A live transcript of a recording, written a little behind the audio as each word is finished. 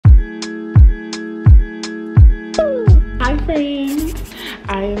Hi friends,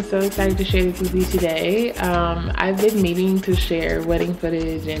 I am so excited to share this with you today. I've been meaning to share wedding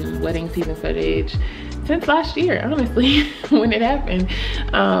footage and wedding season footage since last year, honestly, when it happened.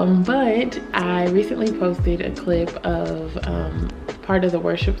 But I recently posted a clip of part of the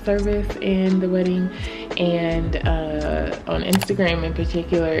worship service in the wedding, and on Instagram in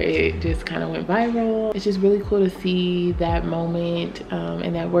particular, it just kind of went viral. It's just really cool to see that moment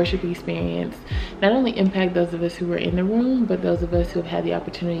and that worship experience not only impact those of us who were in the room, but those of us who have had the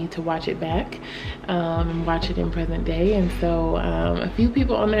opportunity to watch it back and watch it in present day. And so a few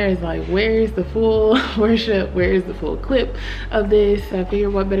people on there is like, where's the full worship? Where's the full clip of this? So I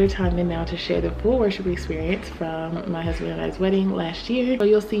figured what better time than now to share the full worship experience from my husband and I's wedding last year. So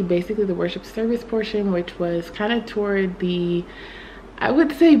you'll see basically the worship service portion, which was kind of toward the, I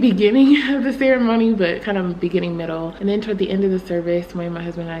would say, beginning of the ceremony, but kind of beginning, middle. And then toward the end of the service, when my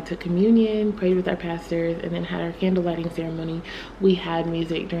husband and I took communion, prayed with our pastors, and then had our candle lighting ceremony, we had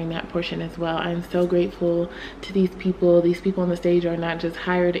music during that portion as well. I'm so grateful to these people. These people on the stage are not just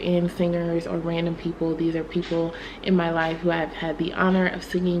hired in singers or random people. These are people in my life who I've had the honor of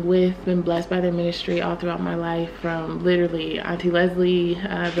singing with, been blessed by their ministry all throughout my life, from literally Auntie Leslie,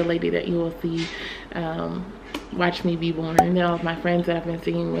 the lady that you will see watch me be born, and then all of my friends that I've been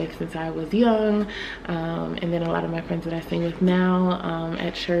singing with since I was young, and then a lot of my friends that I sing with now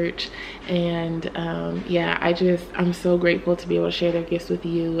at church. And yeah, I'm so grateful to be able to share their gifts with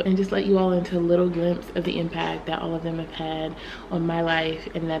you and just let you all into a little glimpse of the impact that all of them have had on my life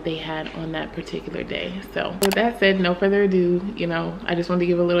and that they had on that particular day. So with that said, no further ado, I just wanted to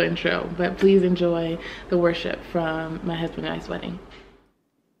give a little intro, but please enjoy the worship from my husband and I's wedding.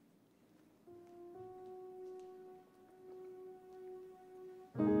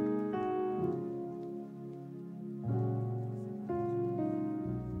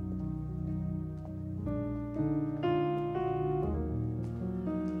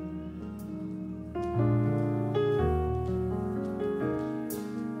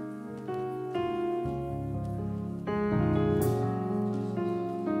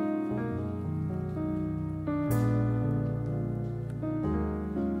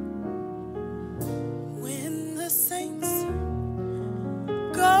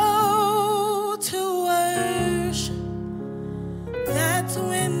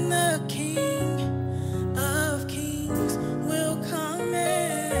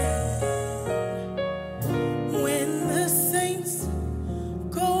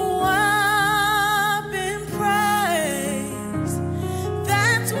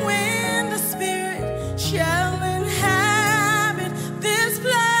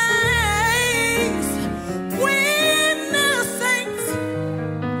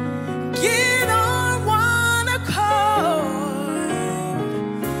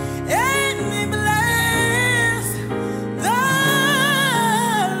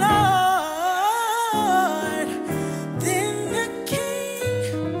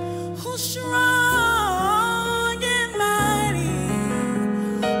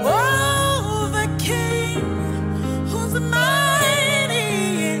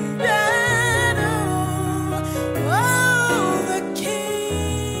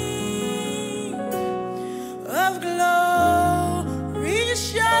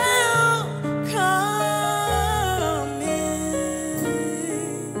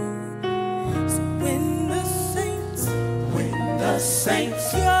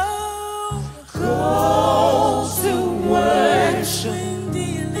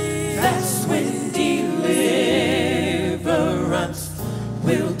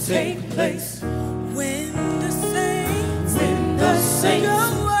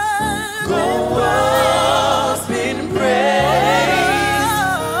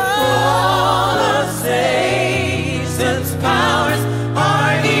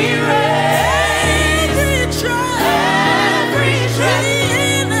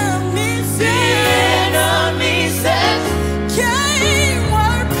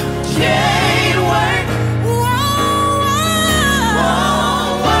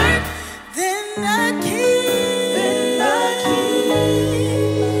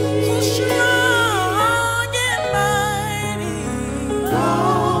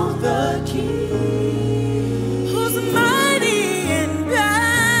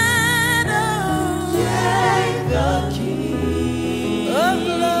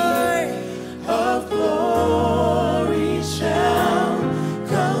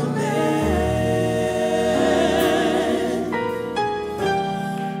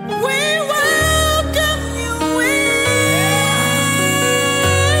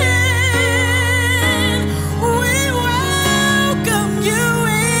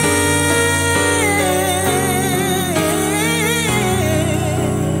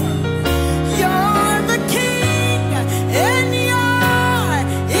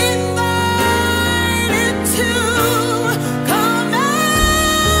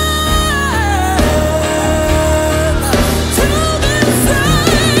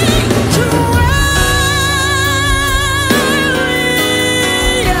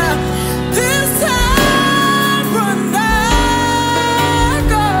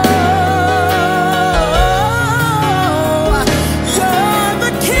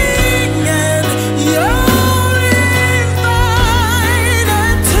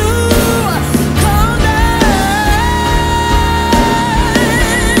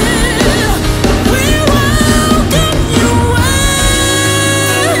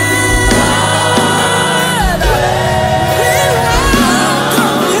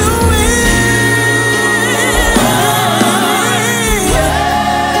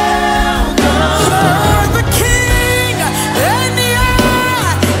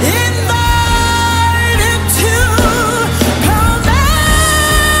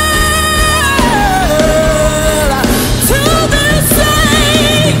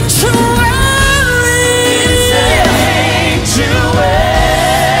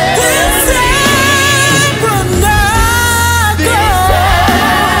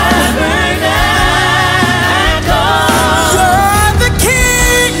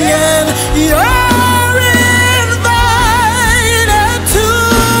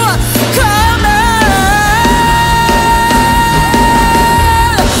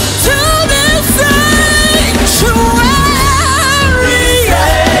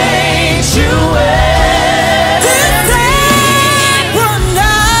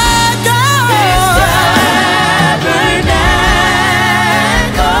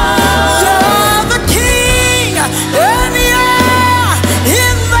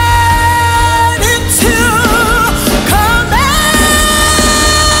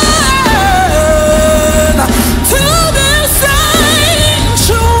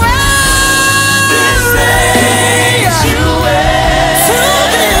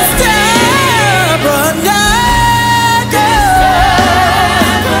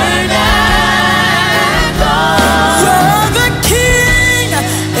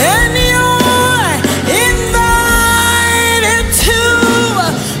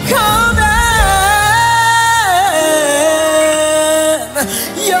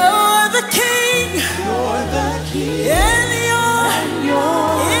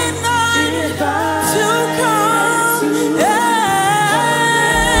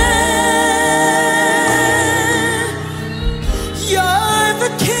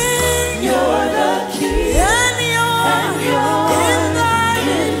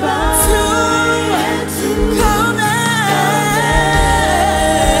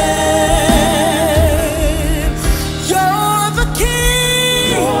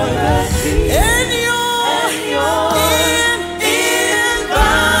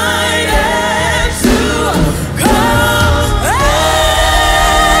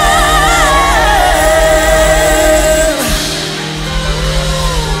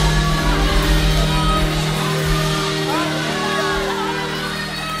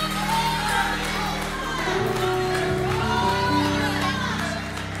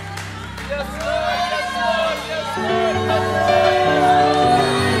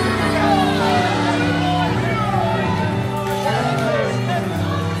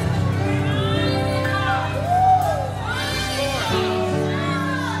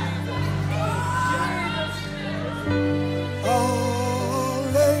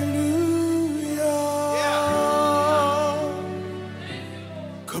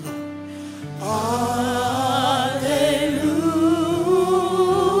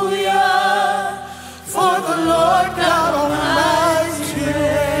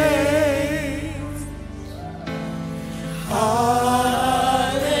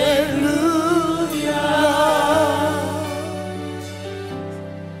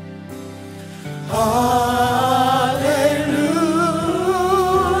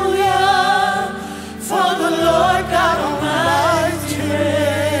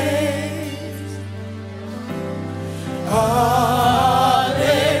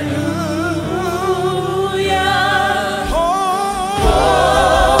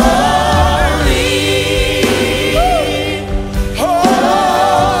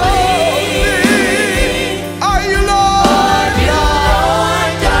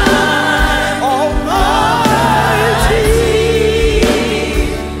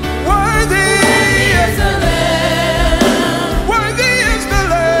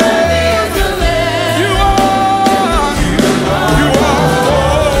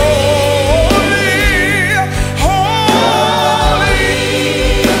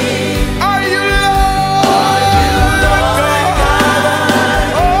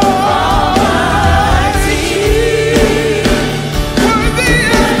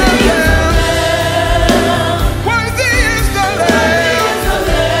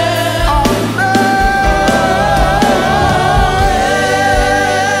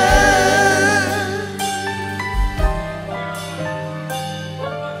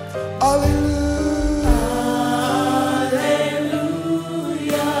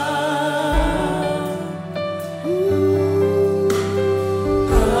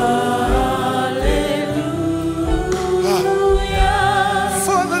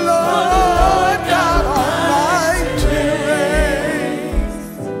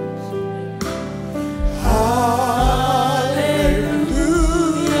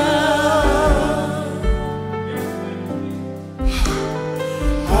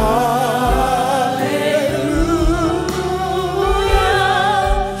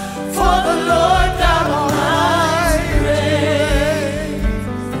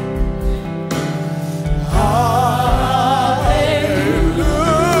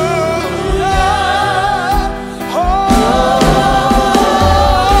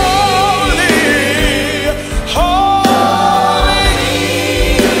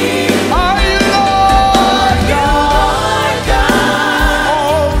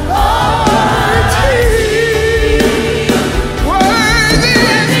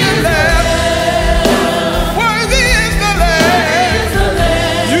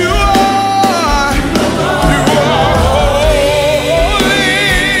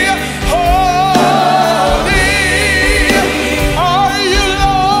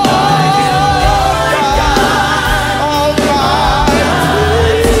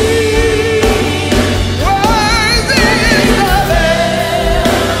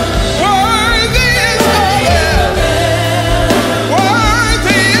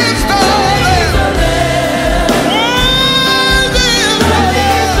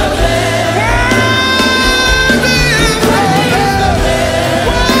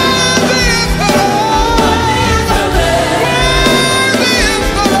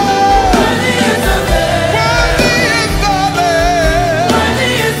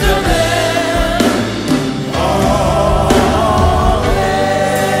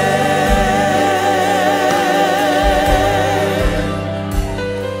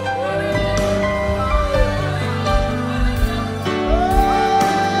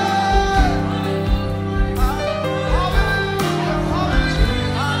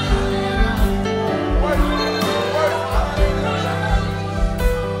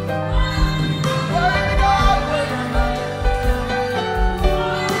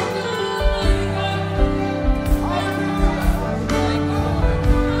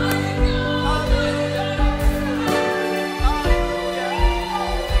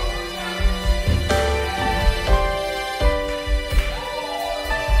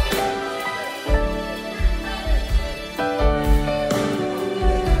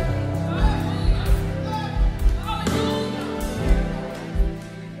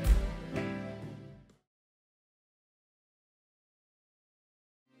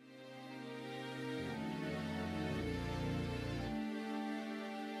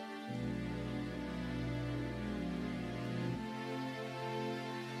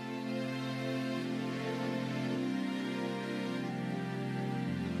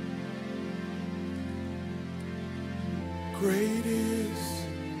 Great is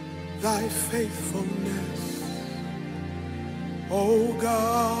thy faithfulness, O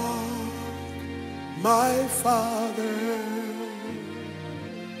God, my Father.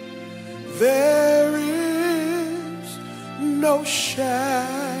 There is no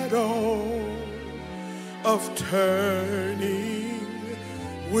shadow of turning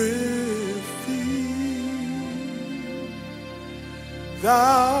with thee.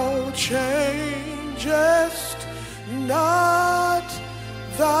 Thou changest not,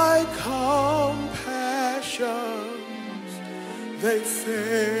 thy compassions, they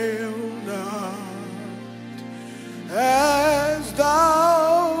fail not. As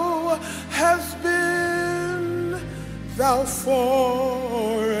thou hast been, thou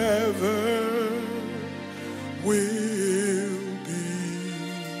forever will be.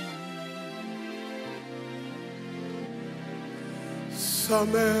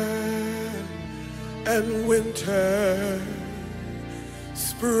 Summer and winter,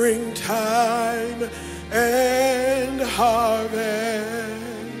 springtime and harvest,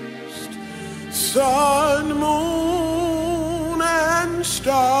 sun, moon, and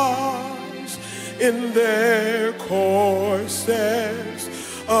stars in their courses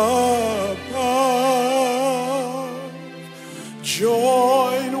above,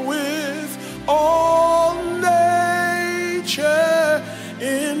 join with all nature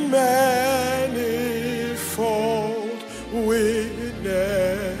in manifold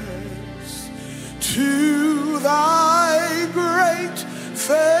witness to thy great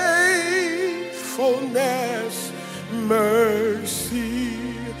faithfulness, mercy,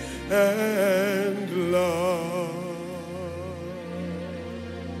 and love.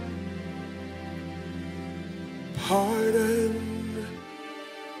 pardon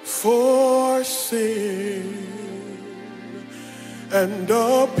for sin, and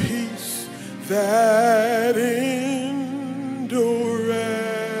a peace that endureth.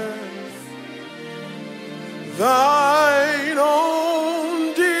 Thine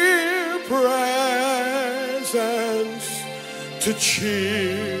own dear presence to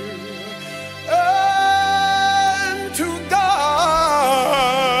cheer and to guide.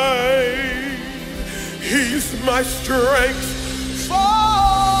 He's my strength for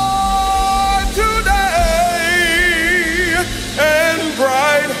today and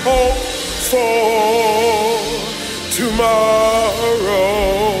bright hope for tomorrow.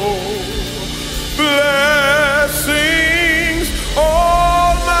 Blessings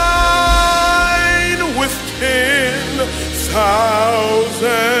all mine with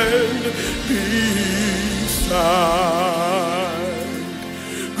 10,000 beside.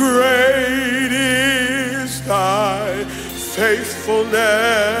 Great is thy faithfulness.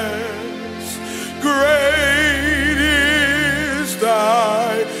 Great is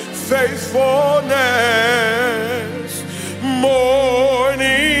thy faithfulness.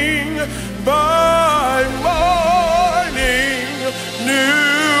 Morning by morning,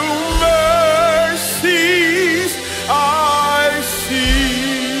 new mercies I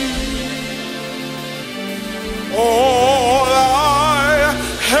see. All I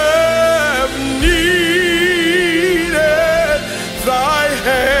have needed, thy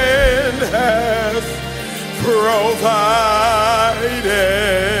hand hath provided.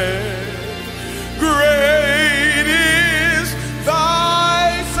 Great is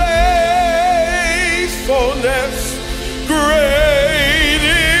thy faithfulness. Great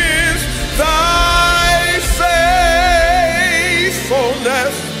is thy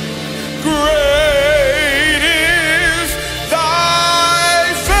faithfulness. Great is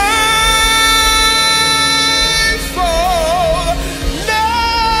thy faithfulness,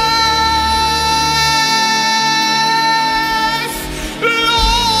 Lord,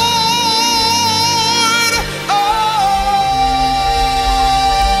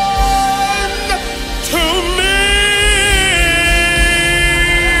 unto me,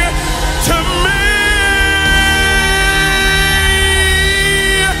 to me,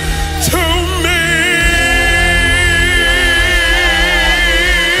 to me.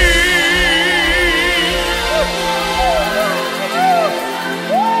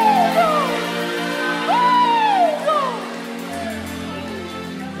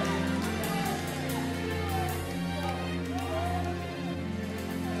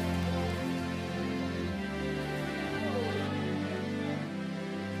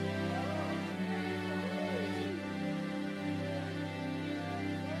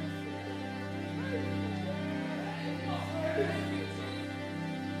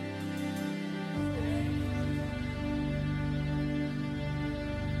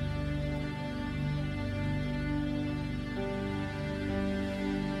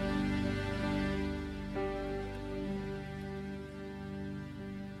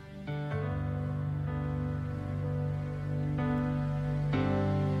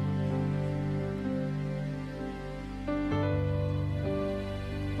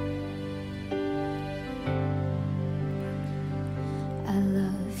 I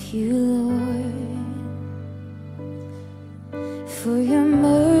love you, Lord, for your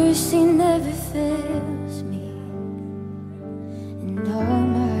mercy never fails me. In all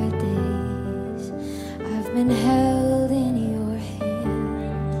my days, I've been held in your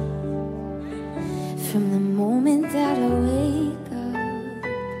hand. From the moment that I wake up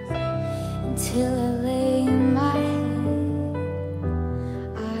until I lay my head,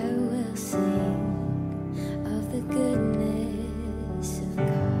 I will sing of the goodness of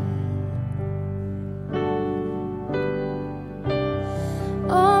God.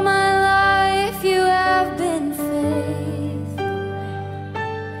 All my life you have been faithful.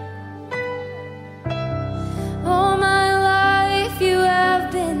 All my life you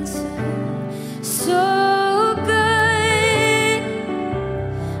have been so, so good.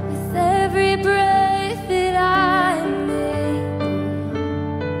 With every breath that I'm able,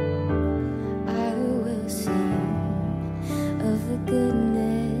 I will sing of the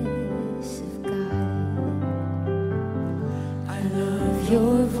goodness of God. I love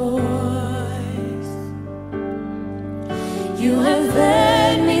your voice. You have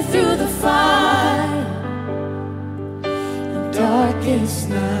led me through the fire, the darkest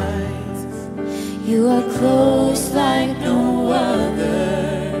nights. You are close like no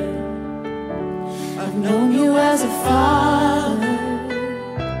other. I've known you as a father.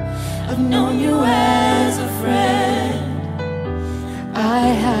 I've known you as a friend. I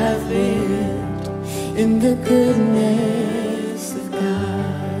have lived in the goodness of God.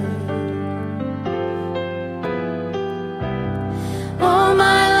 All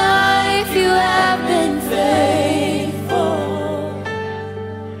my life you have been faithful.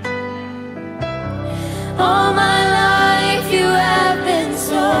 All my life you have been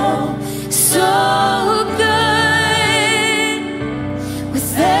so, so good.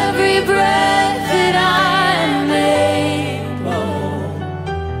 With every breath that I am able,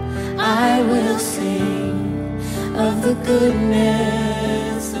 I will sing of the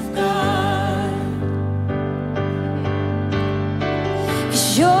goodness of God.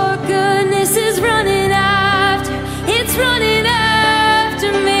 'Cause your goodness is running after, it's running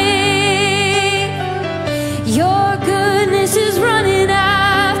after me. Your goodness is running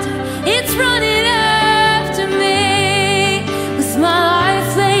after, it's running after me. With my life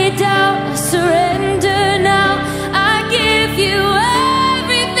laid down, I surrender now. I give you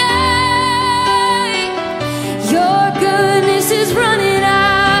everything. Your goodness is running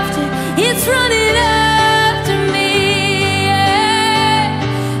after, it's running after me. Yeah.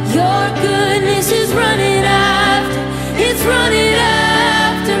 Your goodness is running after, it's running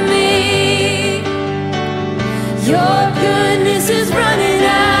after me. Your goodness is running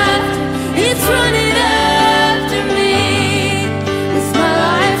after, it's running after me. With my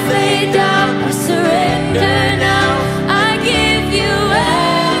life laid down, I surrender now. I give you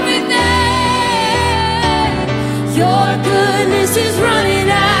everything. Your goodness is running